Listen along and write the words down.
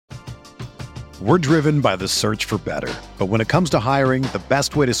We're driven by the search for better. But when it comes to hiring, the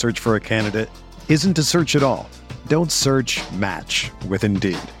best way to search for a candidate isn't to search at all. Don't search, match with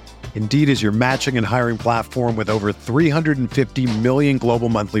Indeed. Indeed is your matching and hiring platform with over 350 million global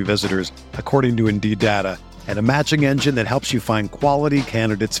monthly visitors, according to Indeed data, and a matching engine that helps you find quality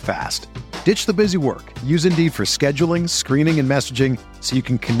candidates fast. Ditch the busy work. Use Indeed for scheduling, screening, and messaging so you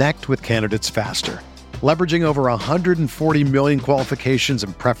can connect with candidates faster. Leveraging over 140 million qualifications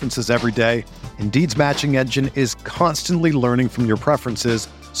and preferences every day, Indeed's matching engine is constantly learning from your preferences,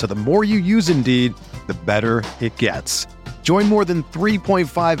 so the more you use Indeed, the better it gets. Join more than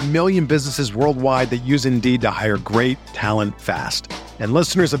 3.5 million businesses worldwide that use Indeed to hire great talent fast. And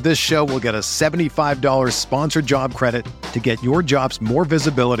listeners of this show will get a $75 sponsored job credit to get your jobs more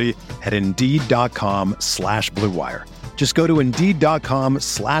visibility at Indeed.com/Blue Wire. Just go to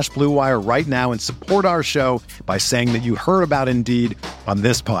Indeed.com/Blue Wire right now and support our show by saying that you heard about Indeed on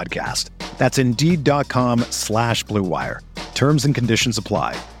this podcast. That's Indeed.com/Blue Wire. Terms and conditions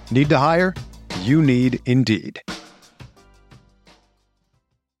apply. Need to hire? You need Indeed.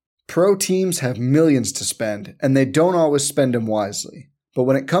 Pro teams have millions to spend, and they don't always spend them wisely. But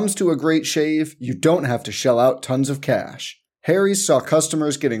when it comes to a great shave, you don't have to shell out tons of cash. Harry's saw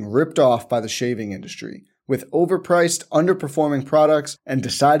customers getting ripped off by the shaving industry with overpriced, underperforming products and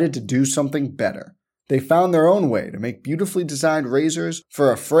decided to do something better. They found their own way to make beautifully designed razors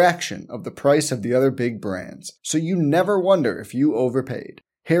for a fraction of the price of the other big brands, so you never wonder if you overpaid.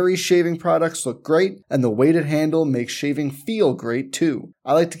 Harry's shaving products look great, and the weighted handle makes shaving feel great too.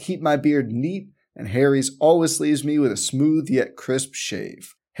 I like to keep my beard neat, and Harry's always leaves me with a smooth yet crisp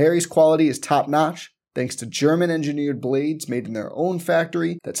shave. Harry's quality is top-notch, thanks to German-engineered blades made in their own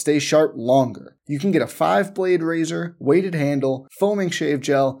factory that stay sharp longer. You can get a 5-blade razor, weighted handle, foaming shave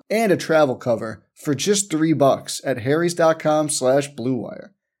gel, and a travel cover for just $3 at harrys.com/Blue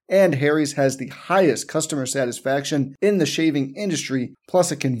Wire. And Harry's has the highest customer satisfaction in the shaving industry,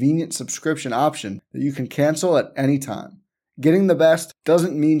 plus a convenient subscription option that you can cancel at any time. Getting the best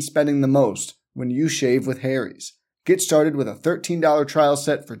doesn't mean spending the most when you shave with Harry's. Get started with a $13 trial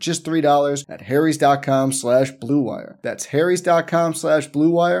set for just $3 at harrys.com/Blue Wire. That's harrys.com/Blue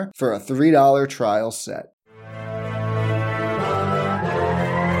Wire for a $3 trial set.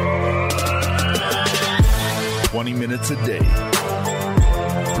 "20 minutes a day,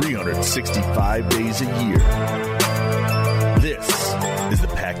 365 days a year. This is the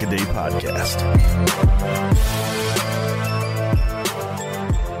Pack-A-Day Podcast.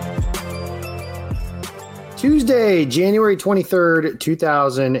 Tuesday, January 23rd,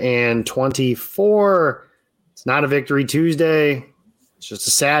 2024. It's not a Victory Tuesday. It's just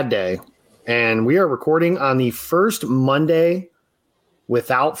a sad day. And we are recording on the first Monday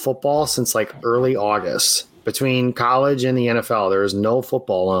without football since like early August. Between college and the NFL, there is no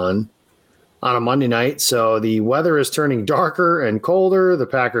football on a Monday night. So the weather is turning darker and colder. The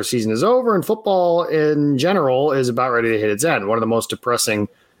Packers season is over, and football in general is about ready to hit its end. One of the most depressing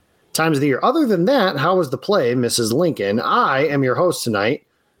times of the year. Other than that, how was the play, Mrs. Lincoln? I am your host tonight.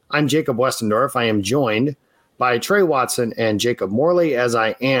 I'm Jacob Westendorf. I am joined by Trey Watson and Jacob Morley, as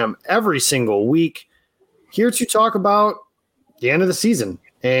I am every single week, here to talk about the end of the season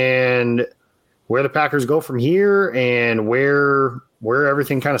and where the Packers go from here and where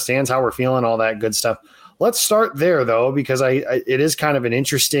everything kind of stands, how we're feeling, all that good stuff. Let's start there, though, because it is kind of an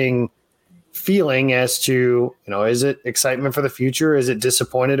interesting feeling as to, is it excitement for the future? Is it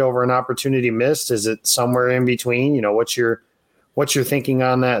disappointed over an opportunity missed? Is it somewhere in between? What's your thinking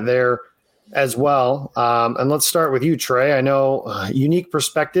on that there as well? And let's start with you, Trey. I know unique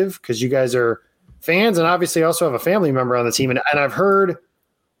perspective because you guys are fans and obviously also have a family member on the team. And I've heard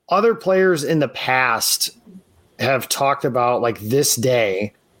other players in the past have talked about like this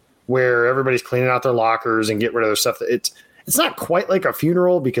day where everybody's cleaning out their lockers and get rid of their stuff. It's not quite like a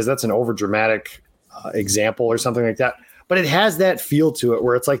funeral because that's an overdramatic example or something like that. But it has that feel to it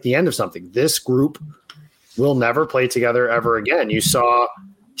where it's like the end of something. This group will never play together ever again. You saw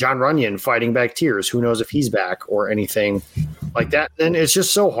John Runyon fighting back tears. Who knows if he's back or anything like that. And it's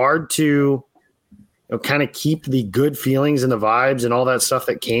just so hard to kind of keep the good feelings and the vibes and all that stuff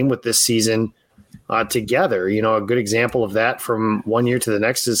that came with this season together. A good example of that from one year to the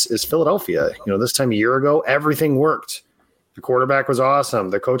next is Philadelphia. This time a year ago, everything worked. The quarterback was awesome.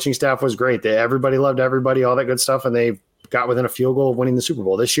 The coaching staff was great. Everybody loved everybody, all that good stuff, and they got within a field goal of winning the Super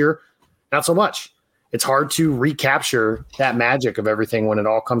Bowl. This year, not so much. It's hard to recapture that magic of everything when it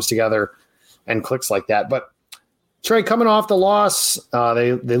all comes together and clicks like that. But Trey, coming off the loss,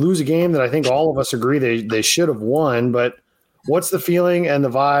 they lose a game that I think all of us agree they should have won. But what's the feeling and the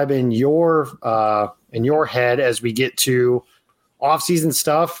vibe in your head as we get to offseason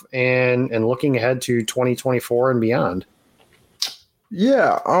stuff and looking ahead to 2024 and beyond.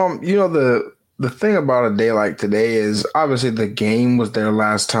 Yeah. The thing about a day like today is obviously the game was their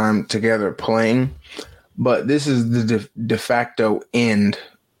last time together playing, but this is the de facto end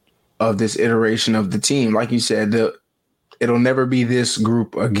of this iteration of the team. Like you said, it'll never be this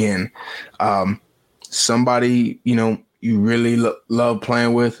group again. Somebody, you really love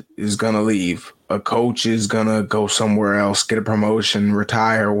playing with is going to leave. A coach is going to go somewhere else, get a promotion,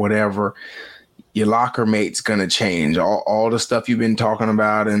 retire, whatever. Your locker mate's going to change. All the stuff you've been talking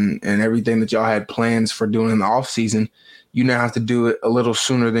about and everything that y'all had plans for doing in the offseason, you now have to do it a little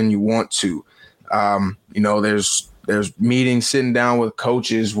sooner than you want to. There's meetings, sitting down with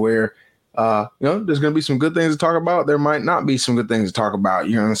coaches where, there's going to be some good things to talk about. There might not be some good things to talk about.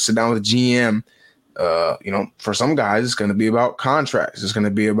 You're going to sit down with the GM. For some guys, it's going to be about contracts. It's going to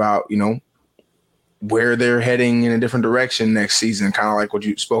be about, where they're heading in a different direction next season, kind of like what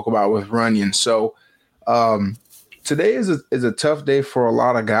you spoke about with Runyon. So today is a tough day for a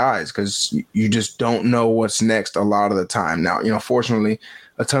lot of guys because you just don't know what's next a lot of the time. Now, fortunately,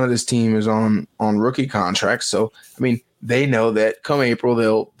 a ton of this team is on rookie contracts. So, they know that come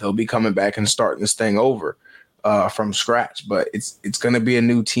April, they'll be coming back and starting this thing over from scratch. But it's going to be a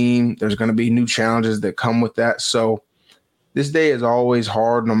new team. There's going to be new challenges that come with that. So this day is always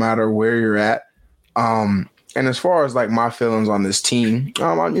hard no matter where you're at. And as far as like my feelings on this team,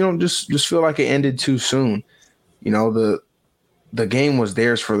 just feel like it ended too soon. The game was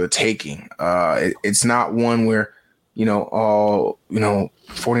theirs for the taking. It's not one where,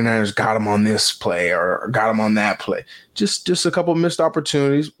 49ers got them on this play or got them on that play. Just a couple of missed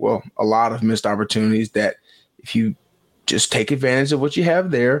opportunities. Well, a lot of missed opportunities that if you just take advantage of what you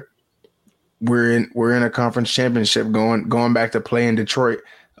have there, we're in a conference championship going back to play in Detroit,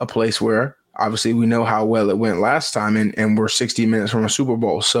 a place where obviously we know how well it went last time and we're 60 minutes from a Super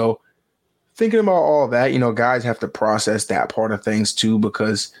Bowl. So thinking about all that, guys have to process that part of things too,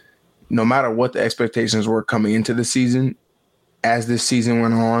 because no matter what the expectations were coming into the season, as this season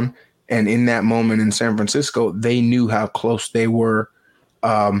went on and in that moment in San Francisco, they knew how close they were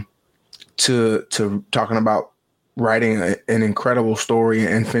to talking about writing an incredible story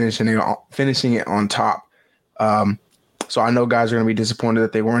and finishing it on top. So I know guys are going to be disappointed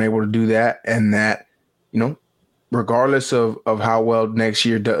that they weren't able to do that, and that, regardless of how well next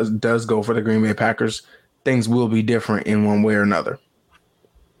year does go for the Green Bay Packers, things will be different in one way or another.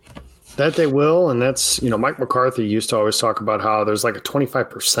 That they will, and that's, Mike McCarthy used to always talk about how there's like a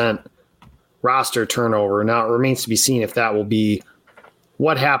 25% roster turnover. Now it remains to be seen if that will be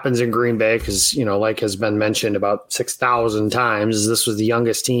what happens in Green Bay because, like has been mentioned about 6,000 times, this was the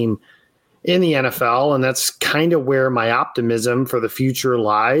youngest team in the NFL, and that's kind of where my optimism for the future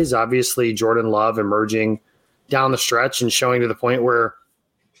lies. Obviously, Jordan Love emerging down the stretch and showing to the point where,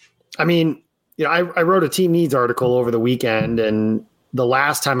 I wrote a team needs article over the weekend, and the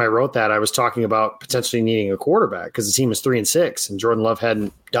last time I wrote that, I was talking about potentially needing a quarterback because the team is 3-6, and Jordan Love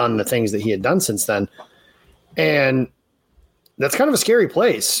hadn't done the things that he had done since then. And that's kind of a scary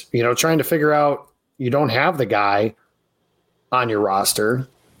place, trying to figure out you don't have the guy on your roster,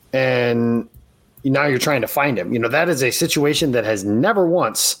 and now you're trying to find him. That is a situation that has never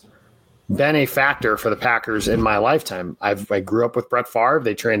once been a factor for the Packers in my lifetime. I grew up with Brett Favre.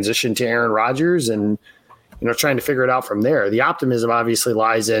 They transitioned to Aaron Rodgers and, trying to figure it out from there. The optimism obviously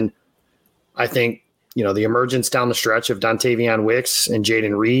lies in, I think, the emergence down the stretch of Dontavion Wicks and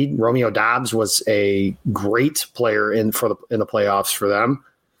Jaden Reed. Romeo Doubs was a great player in the playoffs for them.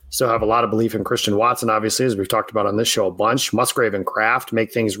 Still have a lot of belief in Christian Watson, obviously, as we've talked about on this show a bunch. Musgrave and Kraft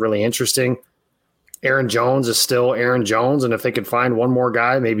make things really interesting. Aaron Jones is still Aaron Jones, and if they could find one more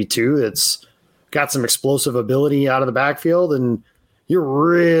guy, maybe two, that's got some explosive ability out of the backfield, and you're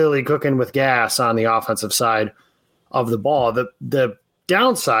really cooking with gas on the offensive side of the ball. The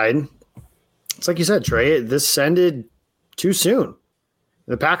downside, it's like you said, Trey, this ended too soon.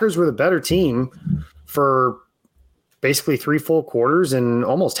 The Packers were the better team for basically 3 full quarters and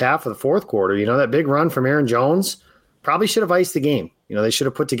almost half of the fourth quarter. That big run from Aaron Jones probably should have iced the game. They should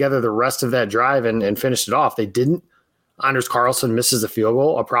have put together the rest of that drive and finished it off. They didn't. Anders Carlson misses a field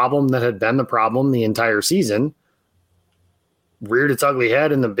goal, a problem that had been the problem the entire season. Reared its ugly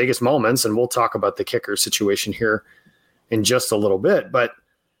head in the biggest moments, and we'll talk about the kicker situation here in just a little bit. But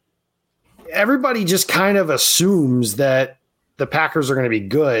everybody just kind of assumes that the Packers are going to be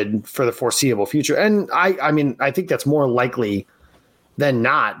good for the foreseeable future. And I think that's more likely than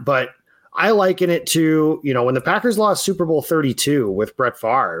not. But I liken it to, when the Packers lost Super Bowl 32 with Brett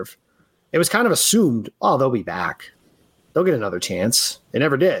Favre, it was kind of assumed, they'll be back. They'll get another chance. They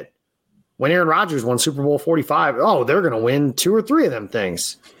never did. When Aaron Rodgers won Super Bowl 45, they're going to win 2 or 3 of them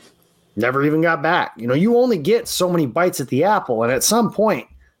things. Never even got back. You only get so many bites at the apple. And at some point,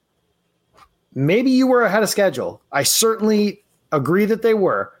 maybe you were ahead of schedule. I certainly agree that they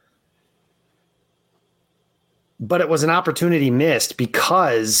were. But it was an opportunity missed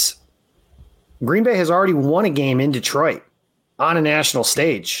because Green Bay has already won a game in Detroit on a national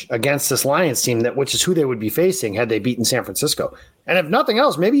stage against this Lions team, which is who they would be facing had they beaten San Francisco. And if nothing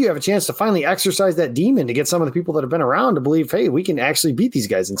else, maybe you have a chance to finally exercise that demon to get some of the people that have been around to believe, hey, we can actually beat these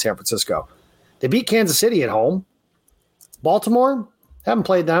guys in San Francisco. They beat Kansas City at home. Baltimore, haven't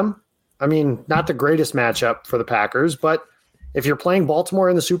played them. I mean, not the greatest matchup for the Packers, but if you're playing Baltimore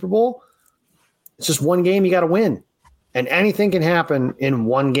in the Super Bowl, it's just one game you got to win. And anything can happen in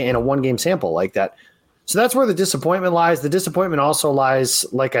one game, in a one-game sample like that. So that's where the disappointment lies. The disappointment also lies,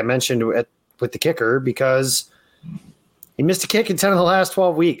 like I mentioned, with the kicker, because he missed a kick in 10 of the last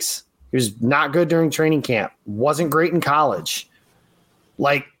 12 weeks. He was not good during training camp. Wasn't great in college.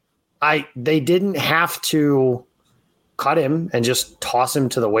 They didn't have to cut him and just toss him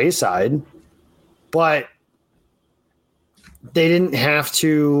to the wayside, but they didn't have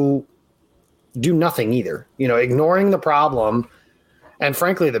to do nothing either. Ignoring the problem. And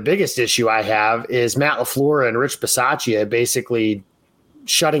frankly, the biggest issue I have is Matt LaFleur and Rich Bisaccia basically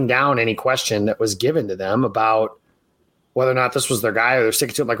shutting down any question that was given to them about whether or not this was their guy or they're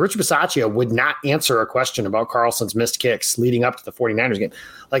sticking to it. Like Rich Bisaccia would not answer a question about Carlson's missed kicks leading up to the 49ers game.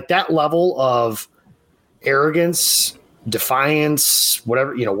 Like that level of arrogance, defiance,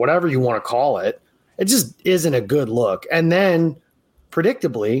 whatever you want to call it, it just isn't a good look. And then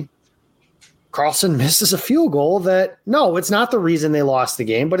predictably, Carlson misses a field goal that, no, it's not the reason they lost the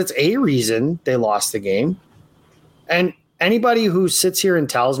game, but it's a reason they lost the game. And anybody who sits here and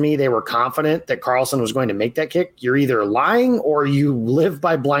tells me they were confident that Carlson was going to make that kick, you're either lying or you live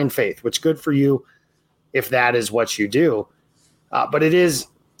by blind faith, which good for you if that is what you do. But it is,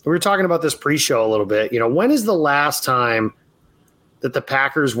 we were talking about this pre-show a little bit. When is the last time that the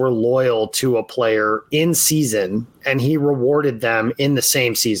Packers were loyal to a player in season and he rewarded them in the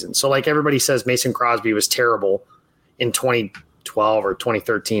same season? So like everybody says Mason Crosby was terrible in 2012 or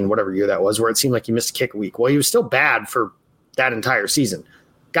 2013, whatever year that was, where it seemed like he missed a kick a week. Well, he was still bad for that entire season.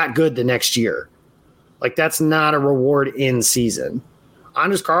 Got good the next year. Like that's not a reward in season.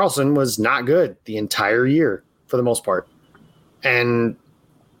 Anders Carlson was not good the entire year for the most part. And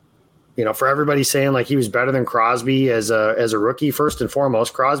for everybody saying like he was better than Crosby as a rookie, first and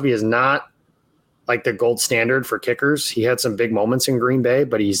foremost, Crosby is not like the gold standard for kickers. He had some big moments in Green Bay,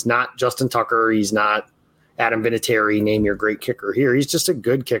 but he's not Justin Tucker. He's not Adam Vinatieri, name your great kicker here. He's just a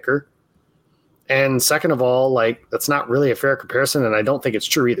good kicker. And second of all, like that's not really a fair comparison, and I don't think it's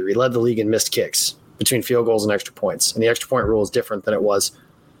true either. He led the league in missed kicks between field goals and extra points, and the extra point rule is different than it was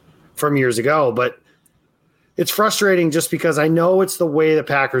from years ago, but it's frustrating just because I know it's the way the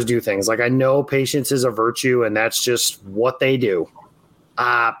Packers do things. Like I know patience is a virtue and that's just what they do.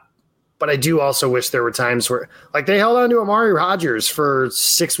 But I do also wish there were times where like they held on to Amari Rodgers for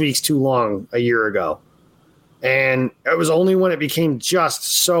 6 weeks too long a year ago. And it was only when it became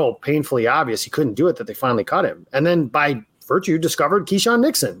just so painfully obvious he couldn't do it that they finally cut him. And then by virtue discovered Keyshawn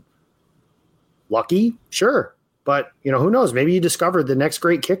Nixon. Lucky? Sure. But, who knows? Maybe you discovered the next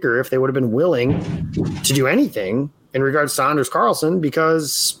great kicker if they would have been willing to do anything in regards to Anders Carlson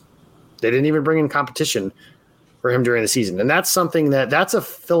because they didn't even bring in competition for him during the season. And that's something that's a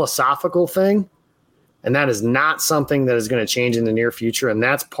philosophical thing, and that is not something that is going to change in the near future, and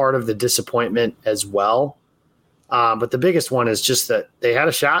that's part of the disappointment as well. But the biggest one is just that they had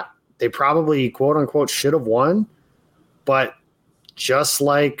a shot. They probably, quote-unquote, should have won, but just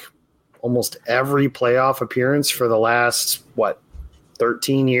like – almost every playoff appearance for the last,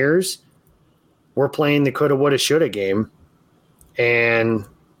 13 years, we're playing the coulda, woulda, shoulda game. And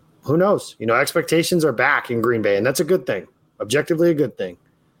who knows? Expectations are back in Green Bay, and that's a good thing, objectively a good thing.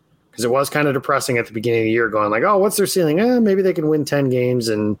 Because it was kind of depressing at the beginning of the year going like, oh, what's their ceiling? Maybe they can win 10 games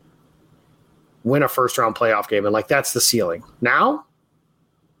and win a first-round playoff game. And, that's the ceiling. Now,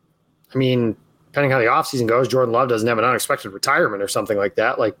 depending how the offseason goes, Jordan Love doesn't have an unexpected retirement or something like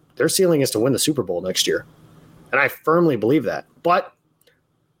that. Like, their ceiling is to win the Super Bowl next year. And I firmly believe that. But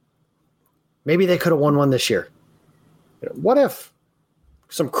maybe they could have won one this year. What if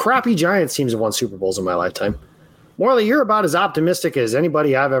some crappy Giants teams have won Super Bowls in my lifetime? Morley, you're about as optimistic as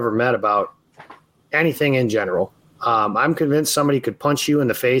anybody I've ever met about anything in general. I'm convinced somebody could punch you in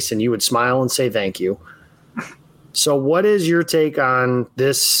the face and you would smile and say thank you. So what is your take on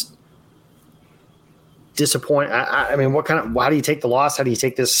this disappoint? How do you take the loss? How do you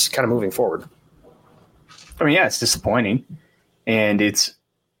take this kind of moving forward? Yeah, it's disappointing. And it's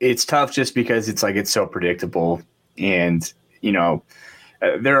it's tough just because it's like it's so predictable. And,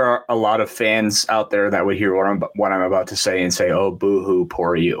 there are a lot of fans out there that would hear what I'm about to say and say, oh, boo-hoo,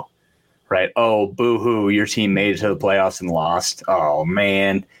 poor you. Right? Oh, boo-hoo, your team made it to the playoffs and lost. Oh,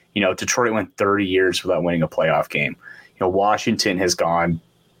 man. Detroit went 30 years without winning a playoff game. Washington has gone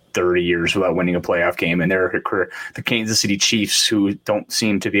 30 years without winning a playoff game, and the Kansas City Chiefs, who don't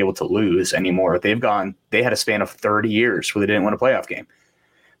seem to be able to lose anymore, they had a span of 30 years where they didn't win a playoff game.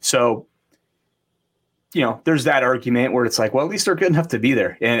 So, there's that argument where it's like, well, at least they're good enough to be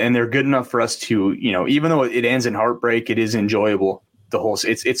there, and they're good enough for us to, even though it ends in heartbreak, it is enjoyable.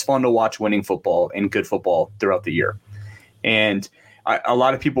 It's fun to watch winning football and good football throughout the year. And a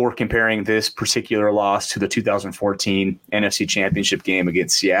lot of people were comparing this particular loss to the 2014 NFC Championship game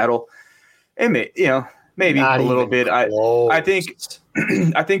against Seattle, and maybe Not a little even bit. I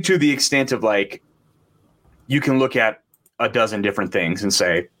think to the extent of like, you can look at a dozen different things and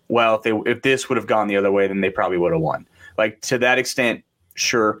say, well, if this would have gone the other way, then they probably would have won. Like, to that extent,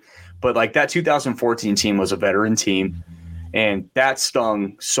 sure, but like that 2014 team was a veteran team. And that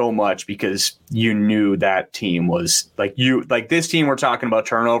stung so much because you knew that team was like this team we're talking about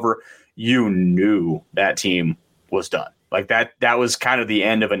turnover. You knew that team was done. Like that was kind of the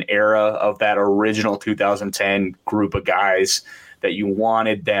end of an era of that original 2010 group of guys that you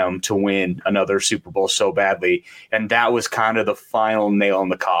wanted them to win another Super Bowl so badly. And that was kind of the final nail in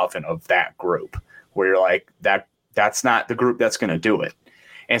the coffin of that group where you're like, that's not the group that's going to do it.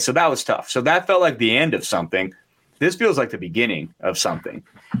 And so that was tough. So that felt like the end of something. This feels like the beginning of something.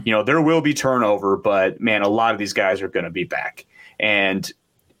 There will be turnover, but, man, a lot of these guys are going to be back. And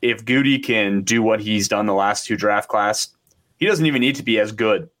if Goody can do what he's done the last two draft class, he doesn't even need to be as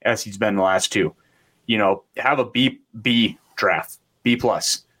good as he's been the last two. Have a B draft, B+,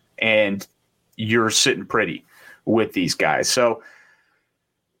 and you're sitting pretty with these guys. So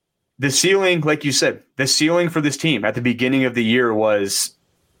the ceiling, like you said, the ceiling for this team at the beginning of the year was –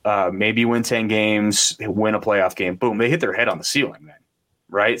 maybe win 10 games, win a playoff game. Boom, they hit their head on the ceiling then,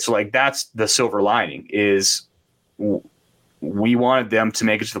 right? So, like, that's the silver lining is we wanted them to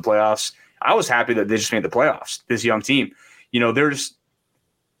make it to the playoffs. I was happy that they just made the playoffs, this young team. There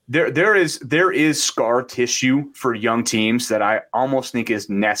is scar tissue for young teams that I almost think is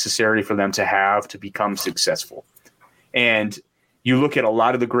necessary for them to have to become successful. And you look at a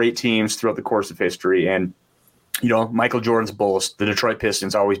lot of the great teams throughout the course of history, and Michael Jordan's Bulls, the Detroit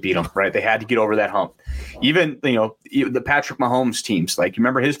Pistons always beat them, right? They had to get over that hump. Even, the Patrick Mahomes teams, like, you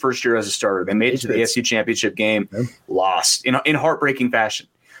remember his first year as a starter, they made it to the AFC Championship game, lost in heartbreaking fashion.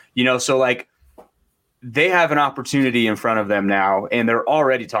 So, like, they have an opportunity in front of them now, and they're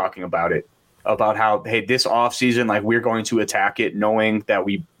already talking about it, about how, hey, this offseason, like, we're going to attack it knowing that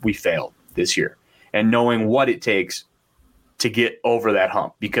we failed this year and knowing what it takes to get over that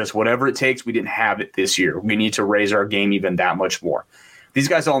hump, because whatever it takes, we didn't have it this year. We need to raise our game even that much more. These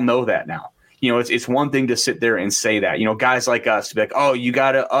guys all know that now. It's one thing to sit there and say that, guys like us to be like, oh, you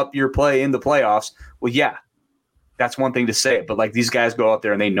got to up your play in the playoffs. Well, yeah, that's one thing to say, but like, these guys go out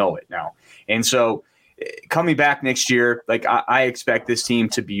there and they know it now. And so coming back next year, like, I expect this team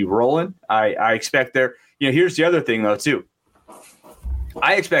to be rolling. I expect here's the other thing though, too.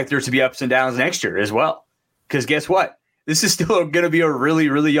 I expect there to be ups and downs next year as well. Because guess what? This is still going to be a really,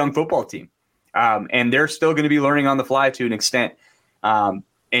 really young football team. And they're still going to be learning on the fly to an extent. And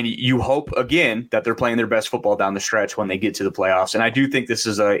you hope, again, that they're playing their best football down the stretch when they get to the playoffs. And I do think this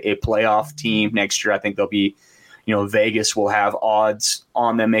is a playoff team next year. I think they'll be, Vegas will have odds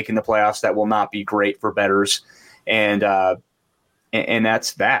on them making the playoffs that will not be great for bettors. And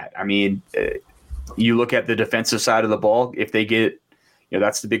that's that. I mean, you look at the defensive side of the ball, if they get,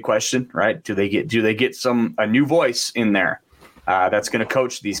 that's the big question, right? Do they get a new voice in there that's going to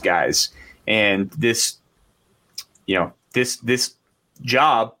coach these guys? And this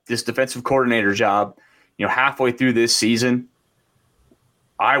job, this defensive coordinator job, halfway through this season,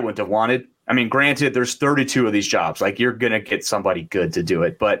 I wouldn't have wanted. I mean, granted, there's 32 of these jobs. Like, you're going to get somebody good to do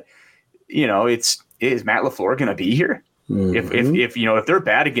it, but is Matt LaFleur going to be here? Mm-hmm. If they're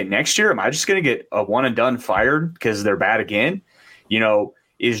bad again next year, am I just going to get a one and done fired because they're bad again?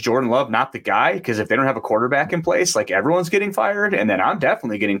 Is Jordan Love not the guy? Because if they don't have a quarterback in place, like, everyone's getting fired, and then I'm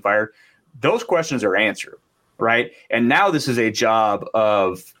definitely getting fired. Those questions are answered, right? And now this is a job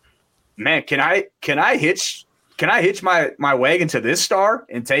of, man, can I hitch my wagon to this star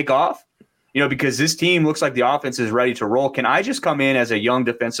and take off? Because this team looks like the offense is ready to roll. Can I just come in as a young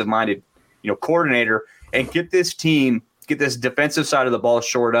defensive-minded, coordinator and get this defensive side of the ball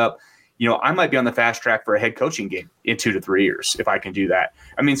shored up? I might be on the fast track for a head coaching game in 2 to 3 years if I can do that.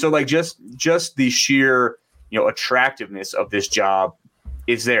 I mean, so like just the sheer, attractiveness of this job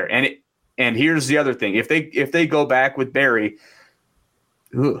is there. And here's the other thing. If they go back with Barry,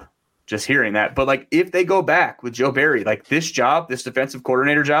 just hearing that, but like if they go back with Joe Barry, like this defensive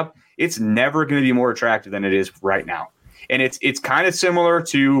coordinator job, it's never going to be more attractive than it is right now. And it's kind of similar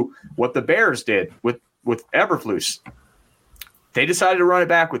to what the Bears did with Eberflus. They decided to run it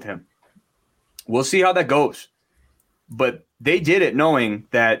back with him. We'll see how that goes. But they did it knowing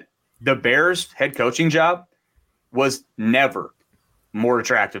that the Bears head coaching job was never more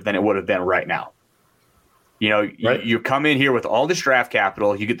attractive than it would have been right now. You know, right. You come in here with all this draft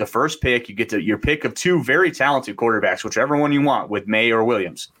capital, you get the first pick, you get your pick of two very talented quarterbacks, whichever one you want, with May or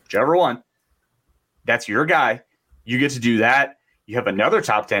Williams, whichever one. That's your guy. You get to do that. You have another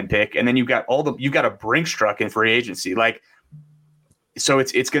top 10 pick, and then you got a Brinks truck in free agency. Like, so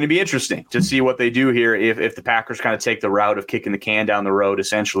it's going to be interesting to see what they do here if the Packers kind of take the route of kicking the can down the road,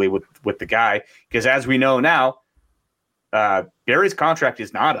 essentially with the guy, because as we know now, Barry's contract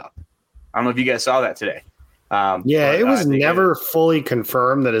is not up. I don't know if you guys saw that today. It was never fully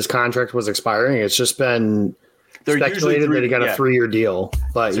confirmed that his contract was expiring. It's just been speculated that he got a 3-year deal.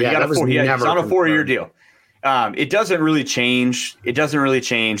 But so that was never on a 4-year deal. It doesn't really change. It doesn't really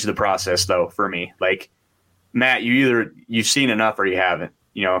change the process, though, for me. Like, Matt, you've seen enough or you haven't.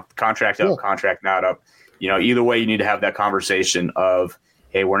 You know, contract up, contract not up. You know, either way, you need to have that conversation of,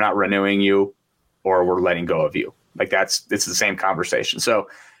 hey, we're not renewing you, or we're letting go of you. Like it's the same conversation. So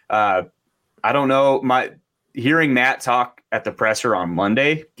I don't know. Hearing Matt talk at the presser on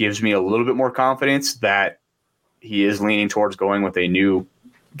Monday gives me a little bit more confidence that he is leaning towards going with a new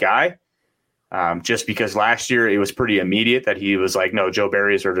guy. Just because last year it was pretty immediate that he was like, no, Joe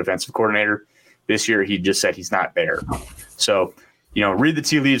Barry is our defensive coordinator. This year he just said he's not there. So, you know, read the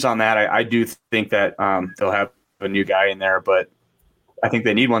tea leaves on that. I do think that they'll have a new guy in there, but I think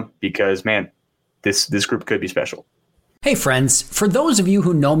they need one because, man, this group could be special. Hey friends, for those of you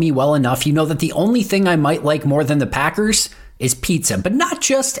who know me well enough, you know that the only thing I might like more than the Packers is pizza, but not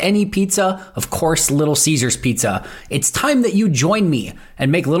just any pizza, of course, Little Caesars pizza. It's time that you join me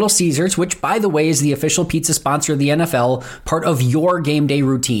and make Little Caesars, which by the way is the official pizza sponsor of the NFL, part of your game day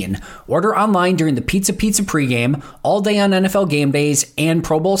routine. Order online during the Pizza pregame, all day on NFL game days and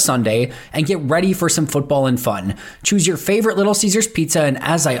Pro Bowl Sunday, and get ready for some football and fun. Choose your favorite Little Caesars pizza, and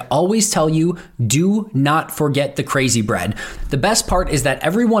as I always tell you, do not forget the crazy bread. The best part is that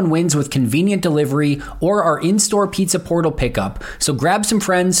everyone wins with convenient delivery or our in-store pizza portal pickup. So grab some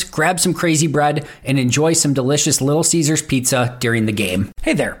friends, grab some crazy bread, and enjoy some delicious Little Caesars pizza during the game.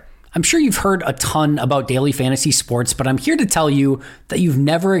 Hey there. I'm sure you've heard a ton about daily fantasy sports, but I'm here to tell you that you've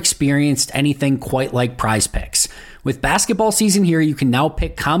never experienced anything quite like Prize Picks. With basketball season here, you can now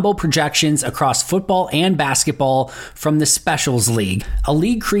pick combo projections across football and basketball from the Specials League, a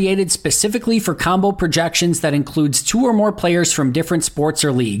league created specifically for combo projections that includes 2 or more players from different sports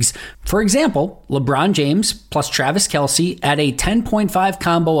or leagues. For example, LeBron James plus Travis Kelce at a 10.5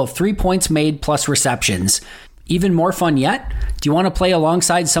 combo of 3 points made plus receptions. Even more fun yet? Do you want to play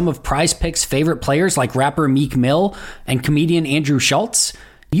alongside some of Prize Picks' favorite players like rapper Meek Mill and comedian Andrew Schultz?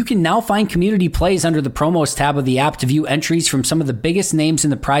 You can now find community plays under the promos tab of the app to view entries from some of the biggest names in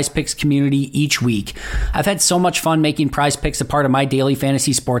the Prize Picks community each week. I've had so much fun making Prize Picks a part of my daily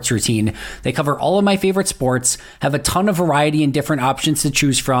fantasy sports routine. They cover all of my favorite sports, have a ton of variety and different options to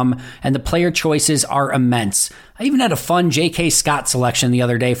choose from, and the player choices are immense. I even had a fun J.K. Scott selection the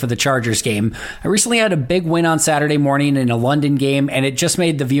other day for the Chargers game. I recently had a big win on Saturday morning in a London game, and it just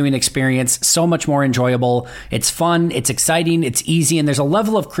made the viewing experience so much more enjoyable. It's fun, it's exciting, it's easy, and there's a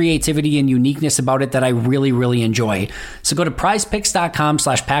level of creativity and uniqueness about it that I really, really enjoy. So go to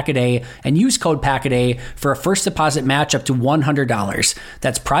prizepicks.com/packaday and use code Packaday for a first deposit match up to $100.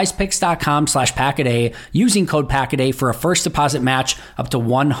 That's prizepicks.com/packaday using code Packaday for a first deposit match up to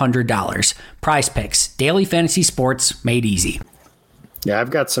 $100. Prize Picks, daily fantasy sports made easy. Yeah, I've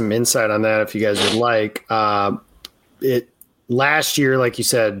got some insight on that if you guys would like. Last year, like you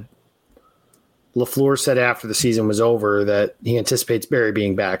said, LaFleur said after the season was over that he anticipates Barry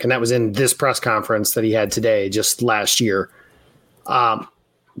being back, and that was in this press conference that he had today, just last year.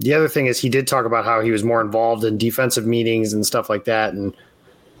 The other thing is he did talk about how he was more involved in defensive meetings and stuff like that, and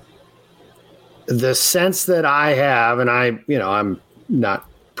the sense that I have, and I'm not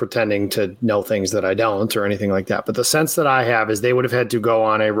pretending to know things that I don't or anything like that, but the sense that I have is they would have had to go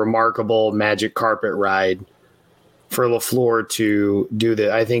on a remarkable magic carpet ride for LaFleur to do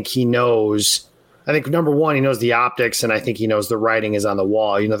that. I think number one, he knows the optics, and I think he knows the writing is on the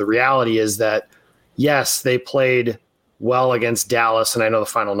wall. You know, the reality is that, yes, they played well against Dallas, and I know the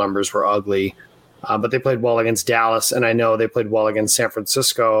final numbers were ugly, but they played well against Dallas, and I know they played well against San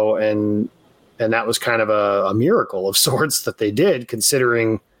Francisco and And that was kind of a miracle of sorts that they did,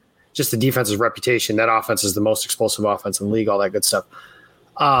 considering just the defense's reputation. That offense is the most explosive offense in the league, all that good stuff.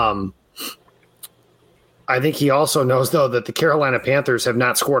 I think he also knows, though, that the Carolina Panthers have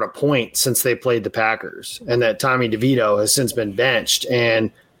not scored a point since they played the Packers, and that Tommy DeVito has since been benched.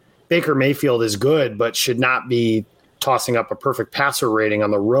 And Baker Mayfield is good, but should not be tossing up a perfect passer rating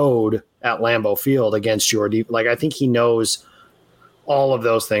on the road at Lambeau Field against your defense. Like, I think he knows all of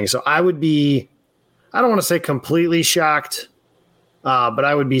those things. So I would be, I don't want to say completely shocked, but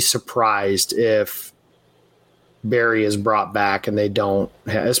I would be surprised if Barry is brought back and they don't,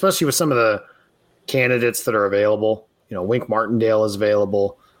 especially with some of the candidates that are available. You know, Wink Martindale is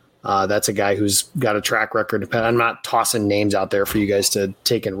available. That's a guy who's got a track record. I'm not tossing names out there for you guys to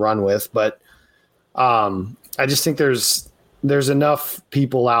take and run with, but I just think there's enough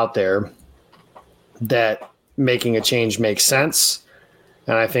people out there that making a change makes sense.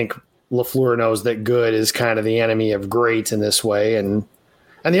 And I think LaFleur knows that good is kind of the enemy of great in this way. And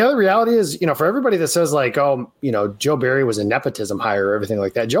the other reality is, you know, for everybody that says like, oh, you know, Joe Barry was a nepotism hire or everything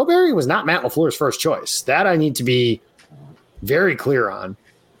like that, Joe Barry was not Matt LaFleur's first choice. That I need to be very clear on.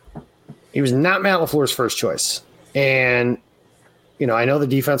 He was not Matt LaFleur's first choice. And, you know, I know the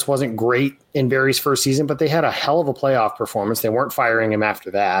defense wasn't great in Barry's first season, but they had a hell of a playoff performance. They weren't firing him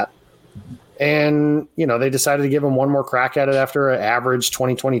after that. And, you know, they decided to give him one more crack at it after an average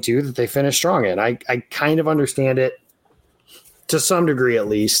 2022 that they finished strong in. I kind of understand it to some degree, at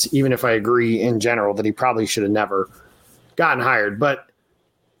least, even if I agree in general that he probably should have never gotten hired. But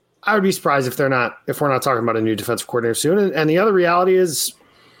I would be surprised if we're not talking about a new defensive coordinator soon. And the other reality is,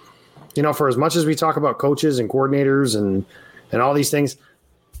 you know, for as much as we talk about coaches and coordinators and all these things,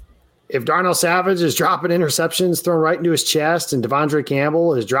 if Darnell Savage is dropping interceptions thrown right into his chest and Devondre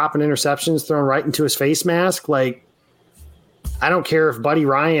Campbell is dropping interceptions thrown right into his face mask, like, I don't care if Buddy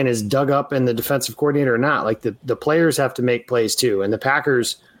Ryan is dug up in the defensive coordinator or not. Like, the players have to make plays too. And the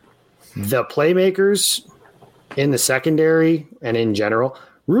Packers, the playmakers in the secondary and in general,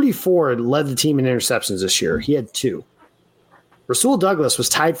 Rudy Ford led the team in interceptions this year. He had 2. Rasul Douglas was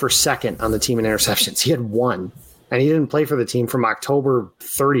tied for second on the team in interceptions. He had 1. And he didn't play for the team from October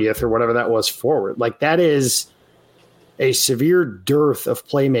 30th or whatever that was forward. Like, that is a severe dearth of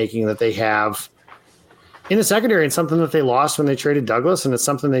playmaking that they have in the secondary, and something that they lost when they traded Douglas, and it's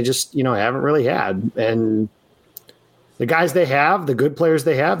something they just, you know, haven't really had. And the guys they have, the good players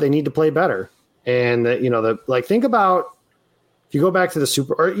they have, they need to play better. And, think about, if you go back to the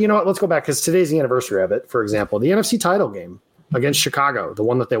Super – or, you know what, let's go back because today's the anniversary of it. For example, the NFC title game against Chicago, the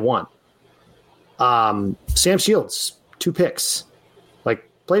one that they won. Sam Shields, 2 picks, like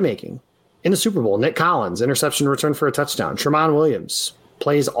playmaking in the Super Bowl. Nick Collins, interception return for a touchdown. Tramon Williams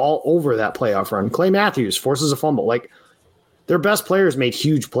plays all over that playoff run. Clay Matthews forces a fumble. Like, their best players made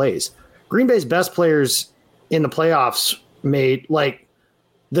huge plays. Green Bay's best players in the playoffs made, like,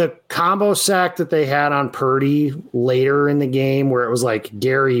 the combo sack that they had on Purdy later in the game where it was like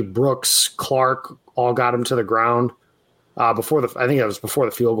Gary, Brooks, Clark all got him to the ground. I think that was before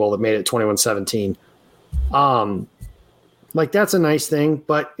the field goal that made it 21-17. Like, that's a nice thing,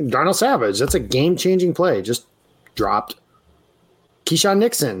 but Darnell Savage, that's a game-changing play, just dropped. Keyshawn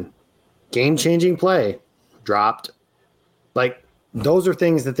Nixon, game-changing play, dropped. Like, those are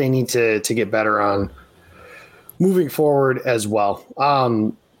things that they need to get better on moving forward as well.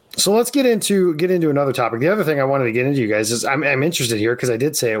 So let's get into another topic. The other thing I wanted to get into, you guys, is I'm interested here because I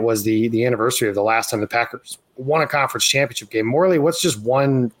did say it was the anniversary of the last time the Packers won a conference championship game. Morley, what's just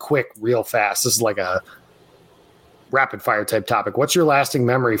one quick, real fast? This is like a rapid fire type topic. What's your lasting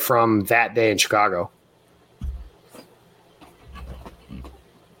memory from that day in Chicago?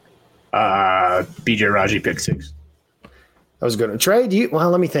 BJ Raji pick 6. That was good. Trey,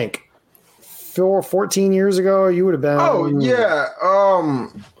 let me think. 14 years ago, you would have been. Oh yeah.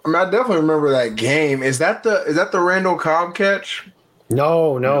 I definitely remember that game. Is that the Randall Cobb catch?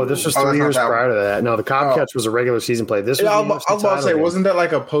 No. This was 3 years prior to that. No, the Cobb catch was a regular season play. This was I was about to say, wasn't that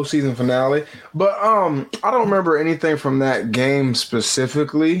like a postseason finale? But I don't remember anything from that game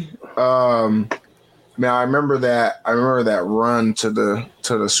specifically. Man, I remember that run to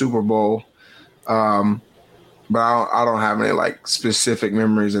the Super Bowl. But I don't have any like specific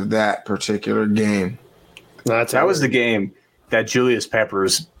memories of that particular game. That was the game that Julius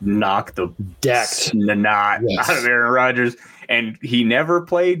Peppers knocked the knot out of Aaron Rodgers, and he never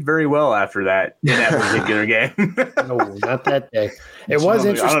played very well after that in that particular game. No, not that day. It was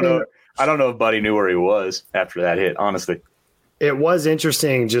interesting. I don't know if Buddy knew where he was after that hit, honestly. It was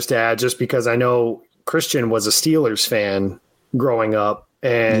interesting just to add, just because I know Christian was a Steelers fan growing up.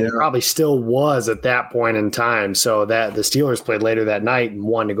 and probably still was at that point in time. So that the Steelers played later that night and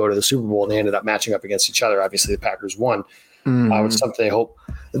won to go to the Super Bowl, and they ended up matching up against each other. Obviously, the Packers won, which is something they hope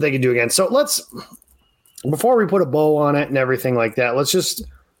that they can do again. So before we put a bow on it and everything like that, let's just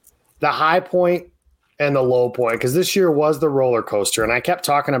the high point and the low point, because this year was the roller coaster, and I kept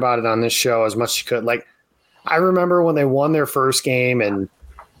talking about it on this show as much as you could. Like, I remember when they won their first game, and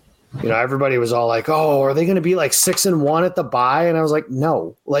everybody was all like, "Oh, are they going to be like 6-1 at the bye?" And I was like,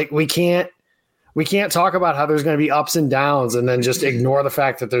 "No, like we can't talk about how there's going to be ups and downs and then just ignore the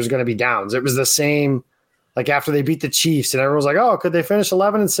fact that there's going to be downs." It was the same. Like after they beat the Chiefs, and everyone was like, "Oh, could they finish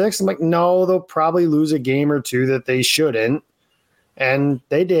 11-6?" I'm like, "No, they'll probably lose a game or two that they shouldn't," and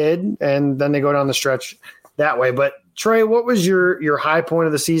they did, and then they go down the stretch that way. But Trey, what was your high point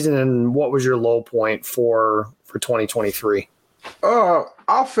of the season, and what was your low point for 2023?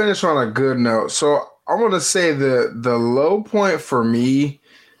 I'll finish on a good note. So I'm going to say the low point for me,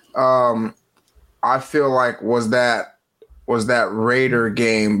 I feel like was that Raider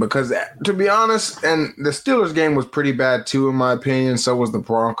game, because to be honest, and the Steelers game was pretty bad too, in my opinion. So was the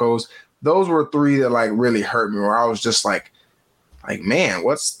Broncos. Those were three that like really hurt me, where I was just like, man,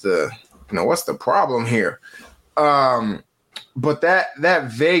 what's the problem here? But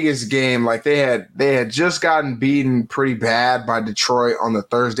that Vegas game, like they had just gotten beaten pretty bad by Detroit on the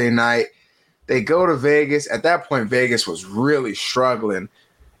Thursday night. They go to Vegas. At that point, Vegas was really struggling.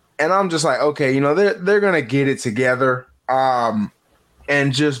 And I'm just like, okay, they're going to get it together.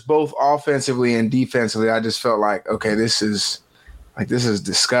 And just both offensively and defensively, I just felt like, okay, this is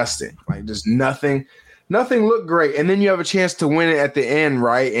disgusting. Like just nothing looked great. And then you have a chance to win it at the end,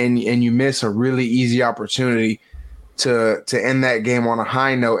 right? And you miss a really easy opportunity to end that game on a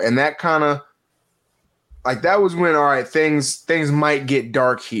high note. And that kind of like, that was when, all right, things might get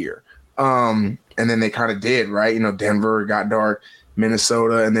dark here. And then they kind of did, right? Denver got dark,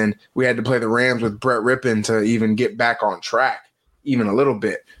 Minnesota, and then we had to play the Rams with Brett Rippon to even get back on track, even a little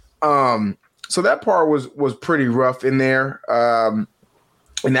bit. So that part was pretty rough in there. And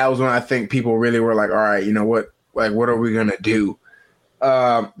that was when I think people really were like, all right, what are we going to do?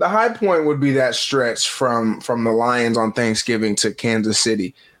 The high point would be that stretch from the Lions on Thanksgiving to Kansas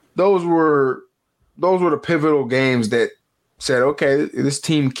City. Those were the pivotal games that said, okay, this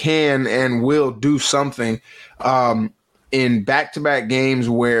team can and will do something in back-to-back games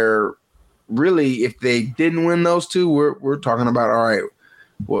where really if they didn't win those two, we're talking about, all right,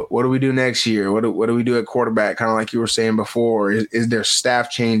 what do we do next year? What do we do at quarterback? Kind of like you were saying before, is there staff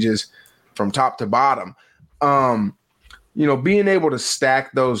changes from top to bottom? Being able to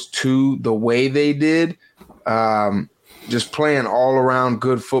stack those two the way they did, just playing all around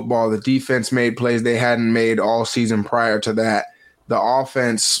good football. The defense made plays they hadn't made all season prior to that. The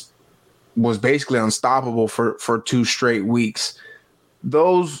offense was basically unstoppable for 2 straight weeks.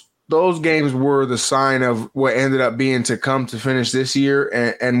 Those games were the sign of what ended up being to come to finish this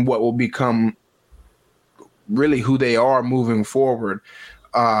year and what will become really who they are moving forward.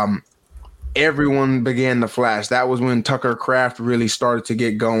 Everyone began to flash. That was when Tucker Kraft really started to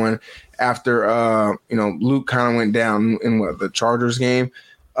get going after, Luke kind of went down in the Chargers game.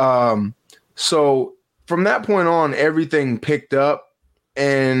 So from that point on, everything picked up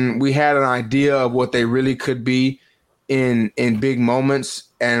and we had an idea of what they really could be in big moments.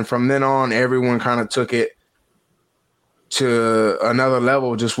 And from then on, everyone kind of took it to another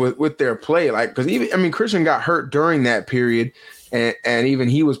level just with their play. Like, because Christian got hurt during that period. And even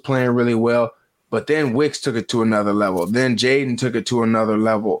he was playing really well, but then Wicks took it to another level. Then Jaden took it to another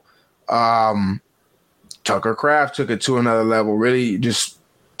level. Tucker Kraft took it to another level, really just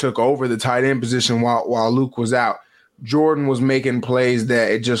took over the tight end position while Luke was out. Jordan was making plays that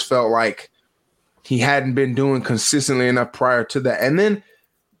it just felt like he hadn't been doing consistently enough prior to that. And then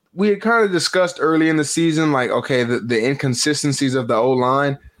we had kind of discussed early in the season, like, okay, the inconsistencies of the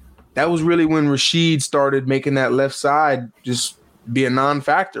O-line. That was really when Rashid started making that left side just be a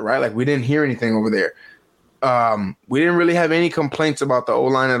non-factor, right? Like we didn't hear anything over there. We didn't really have any complaints about the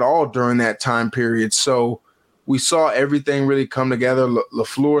O-line at all during that time period. So we saw everything really come together.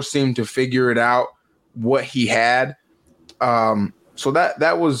 LaFleur seemed to figure it out, what he had. So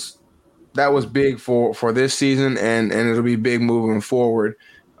that was big for this season, and it'll be big moving forward.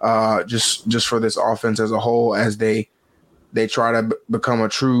 Just for this offense as a whole, as they try to become a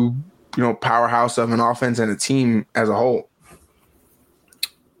true, powerhouse of an offense and a team as a whole.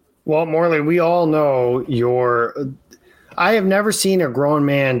 Well, Morley, we all know I have never seen a grown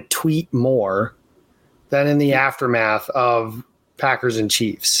man tweet more than in the aftermath of Packers and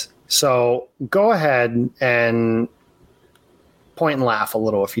Chiefs. So go ahead and point and laugh a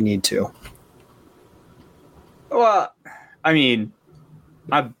little if you need to. Well,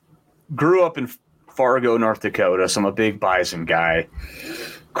 I grew up in Fargo, North Dakota, so I'm a big Bison guy.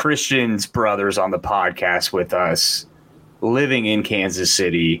 Christian's brother's on the podcast with us, living in Kansas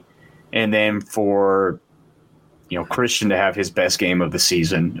City, and then for Christian to have his best game of the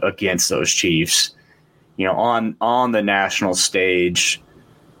season against those Chiefs, on the national stage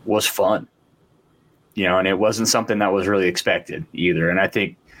was fun. And it wasn't something that was really expected either. And I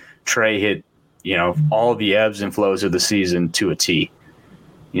think Trey hit, all the ebbs and flows of the season to a T.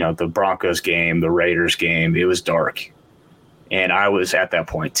 The Broncos game, the Raiders game, it was dark. And I was at that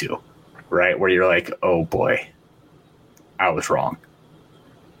point too, right? Where you're like, oh boy, I was wrong.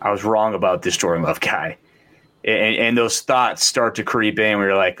 I was wrong about this Jordan Love guy. And those thoughts start to creep in where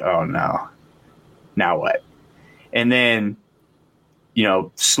you're like, oh no, now what? And then,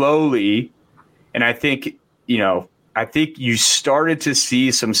 slowly, and I think you started to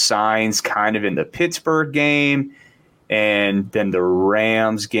see some signs kind of in the Pittsburgh game, and then the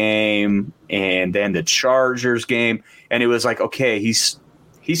Rams game, and then the Chargers game. And it was like, okay, he's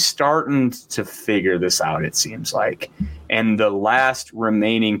starting to figure this out, it seems like. And the last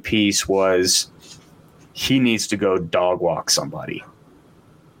remaining piece was he needs to go dog walk somebody.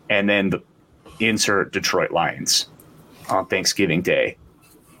 And then insert Detroit Lions on Thanksgiving Day.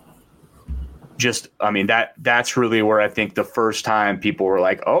 That's really where I think the first time people were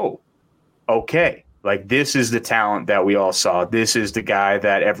like, oh, okay. Like, this is the talent that we all saw. This is the guy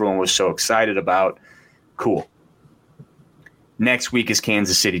that everyone was so excited about. Cool. Next week is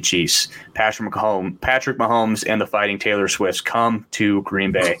Kansas City Chiefs. Patrick Mahomes and the Fighting Taylor Swifts come to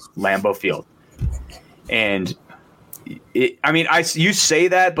Green Bay, Lambeau Field. And you say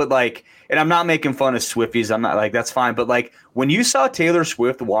that, but like, and I'm not making fun of Swifties. I'm not like, that's fine. But like, when you saw Taylor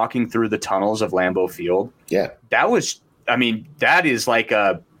Swift walking through the tunnels of Lambeau Field, yeah, that is like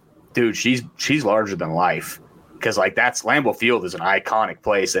dude, she's larger than life. Because like, that's Lambeau Field is an iconic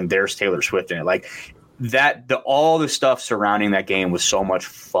place, and there's Taylor Swift in it. Like all the stuff surrounding that game was so much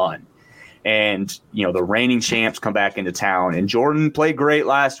fun. And the reigning champs come back into town, and Jordan played great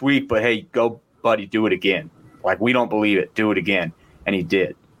last week, but hey, go buddy, do it again. Like, we don't believe it. Do it again. And he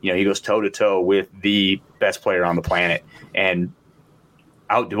did. He goes toe-to-toe with the best player on the planet and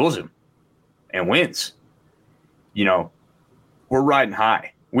outduels him and wins. We're riding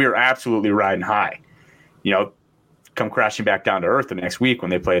high. We are absolutely riding high. Come crashing back down to earth the next week when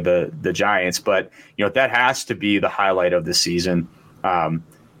they play the Giants. But, that has to be the highlight of the season. But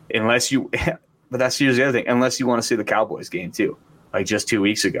that's here's the other thing. Unless you want to see the Cowboys game too, like just 2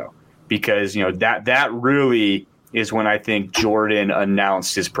 weeks ago. Because, that really is when I think Jordan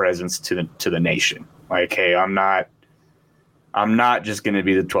announced his presence to the nation. Like, hey, I'm not just going to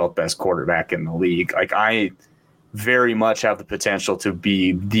be the 12th best quarterback in the league. Like, I very much have the potential to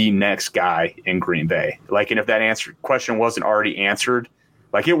be the next guy in Green Bay. Like, and if that question wasn't already answered,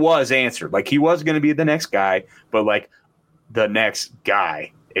 like, it was answered. Like, he was going to be the next guy, but like the next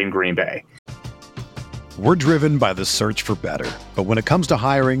guy in Green Bay. We're driven by the search for better. But when it comes to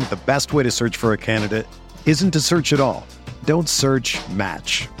hiring, the best way to search for a candidate isn't to search at all. Don't search,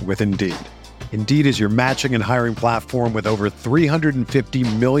 match with Indeed. Indeed is your matching and hiring platform with over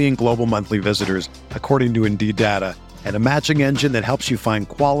 350 million global monthly visitors, according to Indeed data, and a matching engine that helps you find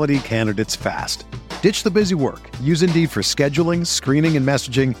quality candidates fast. Ditch the busy work. Use Indeed for scheduling, screening, and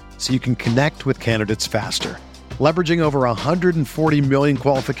messaging so you can connect with candidates faster. Leveraging over 140 million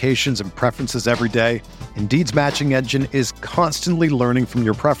qualifications and preferences every day, Indeed's matching engine is constantly learning from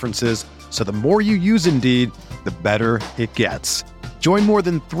your preferences, so the more you use Indeed, the better it gets. Join more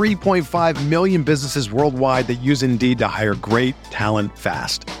than 3.5 million businesses worldwide that use Indeed to hire great talent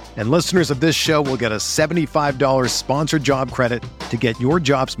fast. And listeners of this show will get a $75 sponsored job credit to get your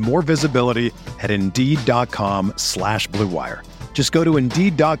jobs more visibility at Indeed.com/Blue Wire. Just go to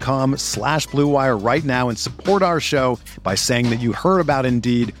Indeed.com/Blue Wire right now and support our show by saying that you heard about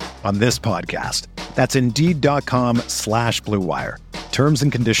Indeed on this podcast. That's Indeed.com/Blue Wire. Terms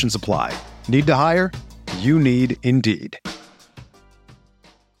and conditions apply. Need to hire? You need Indeed.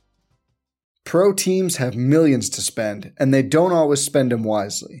 Pro teams have millions to spend, and they don't always spend them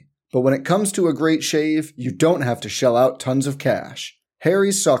wisely. But when it comes to a great shave, you don't have to shell out tons of cash.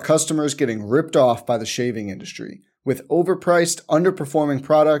 Harry's saw customers getting ripped off by the shaving industry with overpriced, underperforming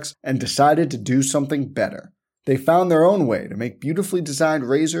products and decided to do something better. They found their own way to make beautifully designed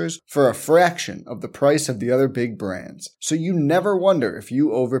razors for a fraction of the price of the other big brands, so you never wonder if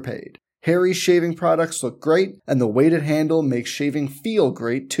you overpaid. Harry's shaving products look great, and the weighted handle makes shaving feel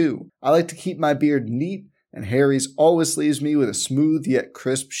great too. I like to keep my beard neat, and Harry's always leaves me with a smooth yet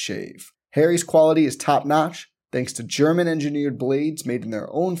crisp shave. Harry's quality is top-notch, thanks to German-engineered blades made in their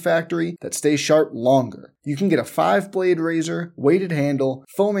own factory that stay sharp longer. You can get a 5-blade razor, weighted handle,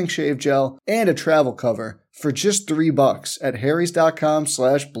 foaming shave gel, and a travel cover for just $3 at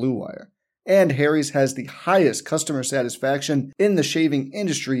harrys.com/bluewire. And Harry's has the highest customer satisfaction in the shaving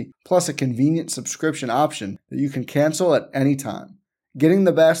industry, plus a convenient subscription option that you can cancel at any time. Getting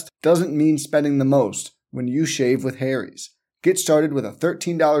the best doesn't mean spending the most when you shave with Harry's. Get started with a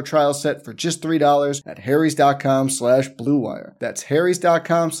 $13 trial set for just $3 at harrys.com/bluewire. That's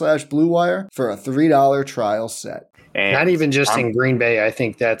harrys.com/bluewire for a $3 trial set. And not even just in Green Bay. I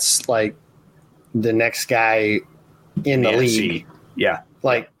think that's like the next guy in the league. Yeah.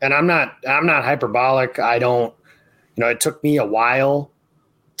 Like, and I'm not hyperbolic. I don't, it took me a while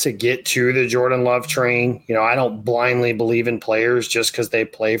to get to the Jordan Love train. I don't blindly believe in players just because they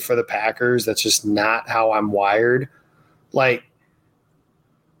play for the Packers. That's just not how I'm wired. Like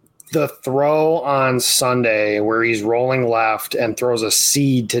the throw on Sunday where he's rolling left and throws a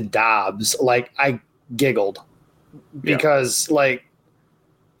seed to Dobbs, like I giggled because my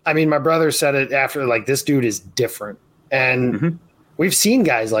brother said it after, like, this dude is different. And we've seen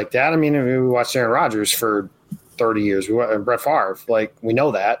guys like that. I mean, we watched Aaron Rodgers for 30 years. Brett Favre, like, we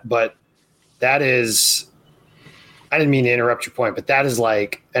know that, but that is, I didn't mean to interrupt your point, but that is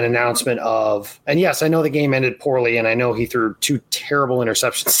like an announcement of, and yes, I know the game ended poorly, and I know he threw 2 terrible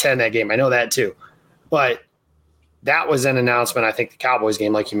interceptions in that game. I know that too. But that was an announcement, I think, the Cowboys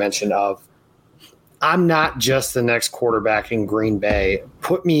game, like you mentioned, of I'm not just the next quarterback in Green Bay.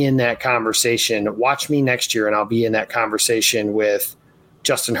 Put me in that conversation. Watch me next year, and I'll be in that conversation with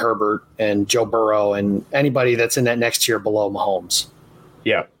Justin Herbert and Joe Burrow and anybody that's in that next tier below Mahomes.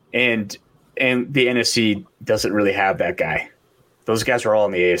 Yeah, and the NFC doesn't really have that guy. Those guys are all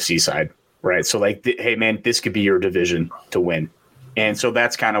on the AFC side, right? So, like, hey, man, this could be your division to win. And so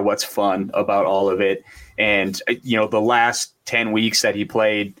that's kind of what's fun about all of it. And, the last 10 weeks that he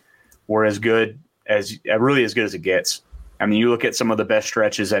played were really as good as it gets. I mean, you look at some of the best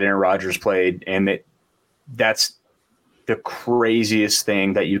stretches that Aaron Rodgers played, and that's the craziest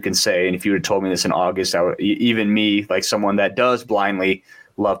thing that you can say. And if you had told me this in August, even me, like someone that does blindly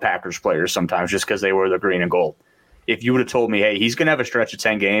love Packers players sometimes just because they wear the green and gold. If you would have told me, hey, he's going to have a stretch of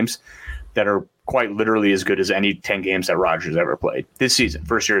 10 games that are quite literally as good as any 10 games that Rodgers ever played this season,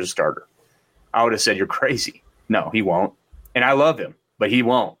 first year as a starter, I would have said, you're crazy. No, he won't. And I love him, but he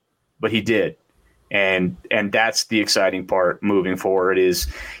won't. But he did. And that's the exciting part moving forward is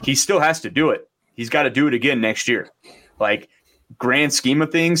he still has to do it. He's got to do it again next year. Like, grand scheme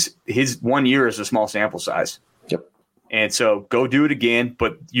of things, his 1 year is a small sample size. Yep. And so go do it again,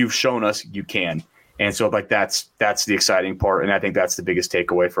 but you've shown us you can. And so, like, that's the exciting part, and I think that's the biggest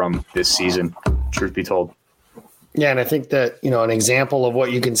takeaway from this season, truth be told. Yeah, and I think that, an example of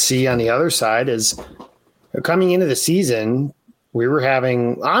what you can see on the other side is coming into the season, we were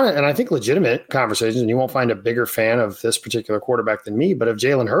having, and I think legitimate conversations, and you won't find a bigger fan of this particular quarterback than me, but of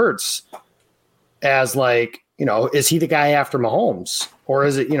Jalen Hurts as, like, is he the guy after Mahomes? Or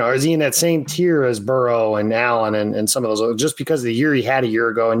is it, is he in that same tier as Burrow and Allen and some of those, just because of the year he had a year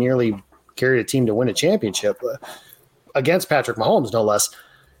ago and nearly carried a team to win a championship against Patrick Mahomes, no less.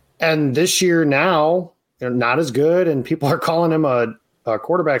 And this year now, not as good, and people are calling him a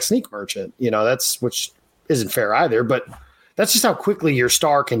quarterback sneak merchant. Which isn't fair either, but that's just how quickly your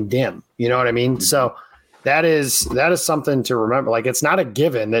star can dim. You know what I mean? So that is something to remember. Like, it's not a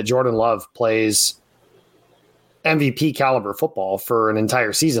given that Jordan Love plays MVP caliber football for an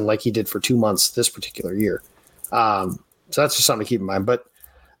entire season like he did for 2 months this particular year. So that's just something to keep in mind. But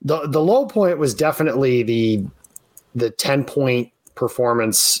the low point was definitely the 10-point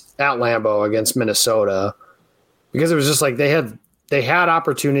performance at Lambeau against Minnesota, because it was just like they had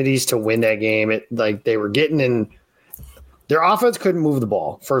opportunities to win that game. They were getting in. Their offense couldn't move the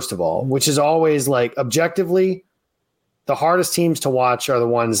ball, first of all, which is always, like, objectively the hardest teams to watch are the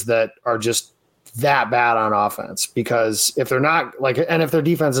ones that are just that bad on offense, because if they're not, like, and if their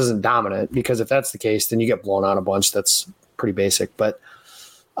defense isn't dominant, because if that's the case, then you get blown out a bunch. That's pretty basic, but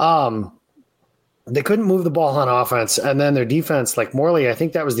they couldn't move the ball on offense. And then their defense, like, Morley, I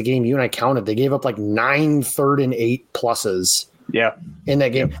think that was the game you and I counted. They gave up like 9 3rd and 8 pluses. Yeah. In that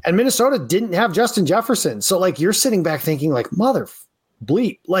game. And Minnesota didn't have Justin Jefferson. So, like, you're sitting back thinking, like, mother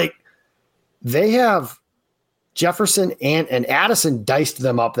bleep. Like, they have Jefferson and Addison diced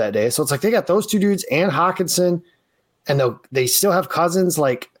them up that day. So it's like they got those two dudes and Hawkinson, and they still have Cousins.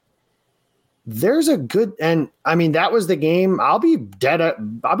 Like, there's a good, and I mean, that was the game. I'll be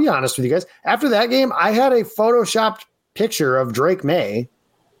honest with you guys. After that game, I had a photoshopped picture of Drake May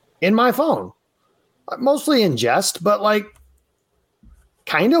in my phone, mostly in jest, but, like,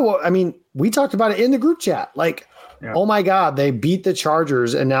 kind of what, I mean, we talked about it in the group chat. Like, oh my God, they beat the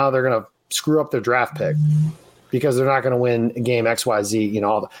Chargers and now they're going to screw up their draft pick because they're not going to win game XYZ, you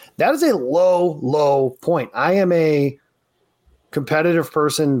know, that is a low, low point. I am a competitive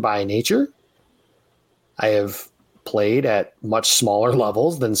person by nature. I have played at much smaller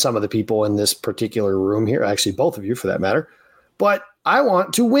levels than some of the people in this particular room here, actually both of you for that matter, but I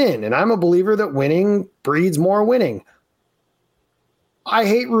want to win, and I'm a believer that winning breeds more winning. I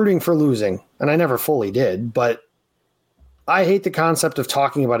hate rooting for losing, and I never fully did, but I hate the concept of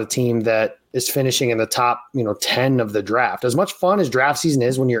talking about a team that is finishing in the top, 10 of the draft. As much fun as draft season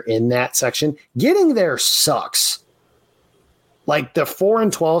is when you're in that section, getting there sucks. Like the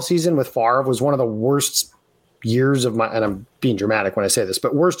 4-12 season with Favre was one of the worst years of my, and I'm being dramatic when I say this,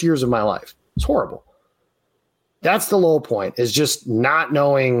 but worst years of my life. It's horrible. That's the low point, is just not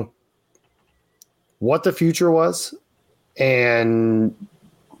knowing what the future was and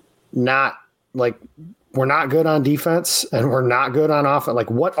not like, we're not good on defense and we're not good on offense.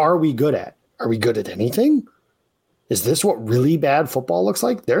 Like, what are we good at? Are we good at anything? Is this what really bad football looks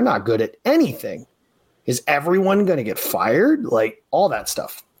like? They're not good at anything. Is everyone going to get fired? Like, all that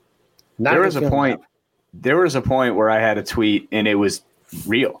stuff. There was a point where I had a tweet and it was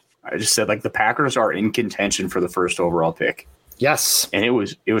real. I just said, like, the Packers are in contention for the first overall pick. Yes. And it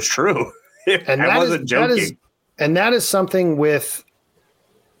was true. And I wasn't joking. That is something with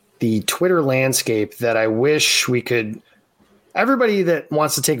the Twitter landscape that I wish we could, everybody that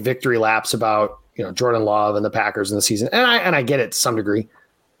wants to take victory laps about, Jordan Love and the Packers in the season. And I get it to some degree,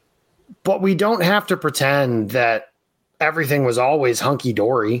 but we don't have to pretend that everything was always hunky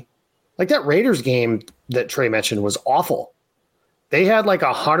dory. Like that Raiders game that Trey mentioned was awful. They had like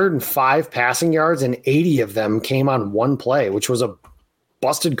 105 passing yards and 80 of them came on one play, which was a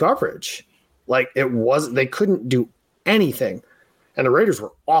busted coverage. Like they couldn't do anything. And the Raiders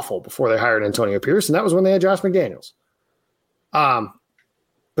were awful before they hired Antonio Pierce, and that was when they had Josh McDaniels. But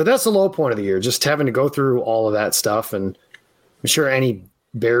that's the low point of the year, just having to go through all of that stuff. And I'm sure any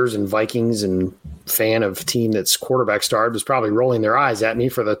Bears and Vikings and fan of team that's quarterback starved is probably rolling their eyes at me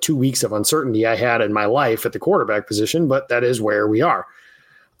for the 2 weeks of uncertainty I had in my life at the quarterback position, but that is where we are.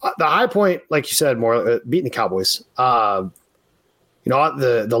 The high point, like you said, more beating the Cowboys. The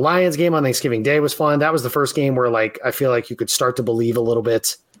Lions game on Thanksgiving Day was fun. That was the first game where I feel like you could start to believe a little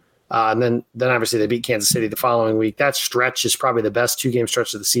bit. And then obviously they beat Kansas City the following week. That stretch is probably the best 2-game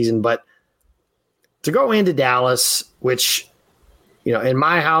stretch of the season. But to go into Dallas, which, in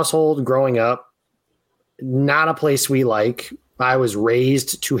my household growing up, not a place we like. I was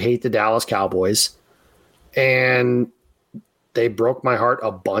raised to hate the Dallas Cowboys. And they broke my heart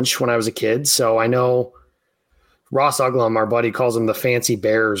a bunch when I was a kid. So I know Ross Uglum, our buddy, calls them the fancy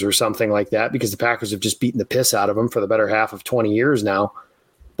Bears or something like that because the Packers have just beaten the piss out of them for the better half of 20 years now.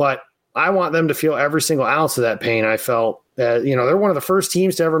 But I want them to feel every single ounce of that pain I felt. They're one of the first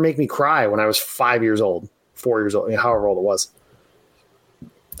teams to ever make me cry when I was 5 years old, 4 years old, however old it was.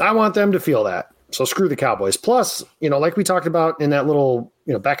 I want them to feel that. So screw the Cowboys. Plus, like we talked about in that little,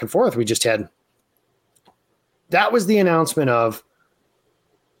 back and forth we just had, that was the announcement of,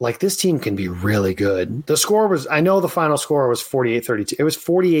 this team can be really good. The score was, I know the final score was 48-32. It was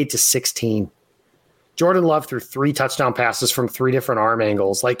 48-16. Jordan Love threw 3 touchdown passes from 3 different arm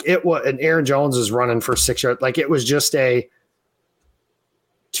angles. And Aaron Jones is running for 6 yards. It was just a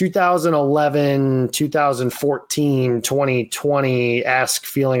 2011, 2014, 2020-esque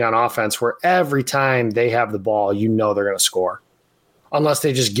feeling on offense where every time they have the ball, they're going to score. Unless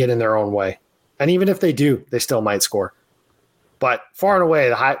they just get in their own way. And even if they do, they still might score. But far and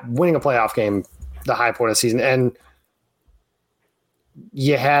away, winning a playoff game, the high point of the season. And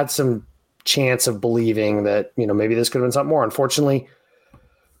you had some chance of believing that, maybe this could have been something more. Unfortunately,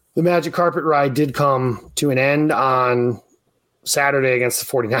 the magic carpet ride did come to an end on Saturday against the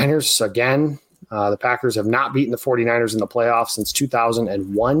 49ers. Again, the Packers have not beaten the 49ers in the playoffs since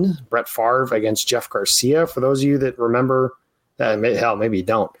 2001. Brett Favre against Jeff Garcia. For those of you that remember that, maybe you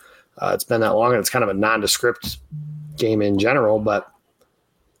don't. It's been that long, and it's kind of a nondescript game in general, but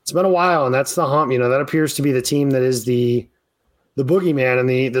it's been a while, and that's the hump. That appears to be the team that is the boogeyman, and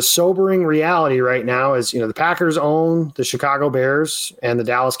the sobering reality right now is, the Packers own the Chicago Bears and the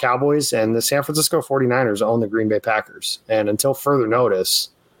Dallas Cowboys, and the San Francisco 49ers own the Green Bay Packers. And until further notice,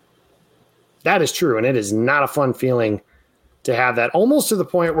 that is true, and it is not a fun feeling to have that, almost to the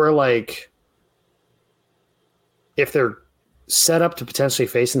point where, if they're set up to potentially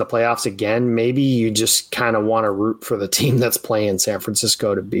face in the playoffs again, maybe you just kind of want to root for the team that's playing San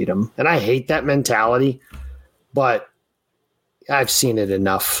Francisco to beat them. And I hate that mentality, but I've seen it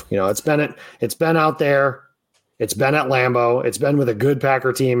enough. It's been out there. It's been at Lambeau. It's been with a good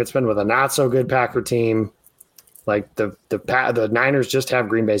Packer team. It's been with a not so good Packer team. Like the Niners just have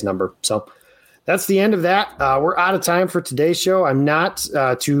Green Bay's number. So that's the end of that. We're out of time for today's show. I'm not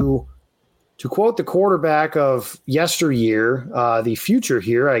to quote the quarterback of yesteryear, the future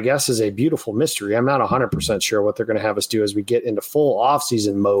here, I guess, is a beautiful mystery. I'm not 100% sure what they're going to have us do as we get into full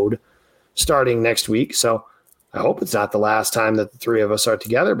offseason mode starting next week. So I hope it's not the last time that the three of us are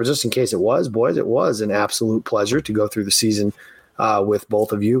together, but just in case it was, boys, it was an absolute pleasure to go through the season with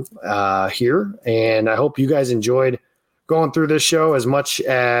both of you here. And I hope you guys enjoyed going through this show as much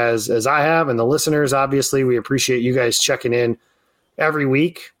as I have. And the listeners, obviously, we appreciate you guys checking in every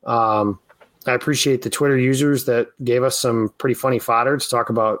week. I appreciate the Twitter users that gave us some pretty funny fodder to talk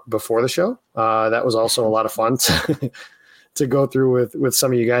about before the show. That was also a lot of fun to go through with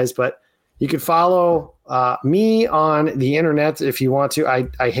some of you guys. But you can follow me on the internet if you want to.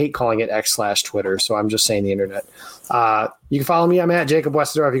 I hate calling it X/Twitter, so I'm just saying the internet. You can follow me. I'm at Jacob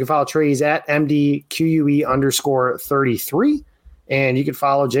Westendorf. You can follow Trey. He's at MDQUE_33. And you can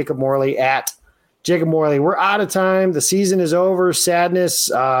follow Jacob Morley at Jacob Morley. We're out of time. The season is over. Sadness.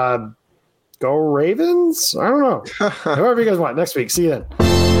 Go Ravens? I don't know. Whoever you guys want. Next week. See you then.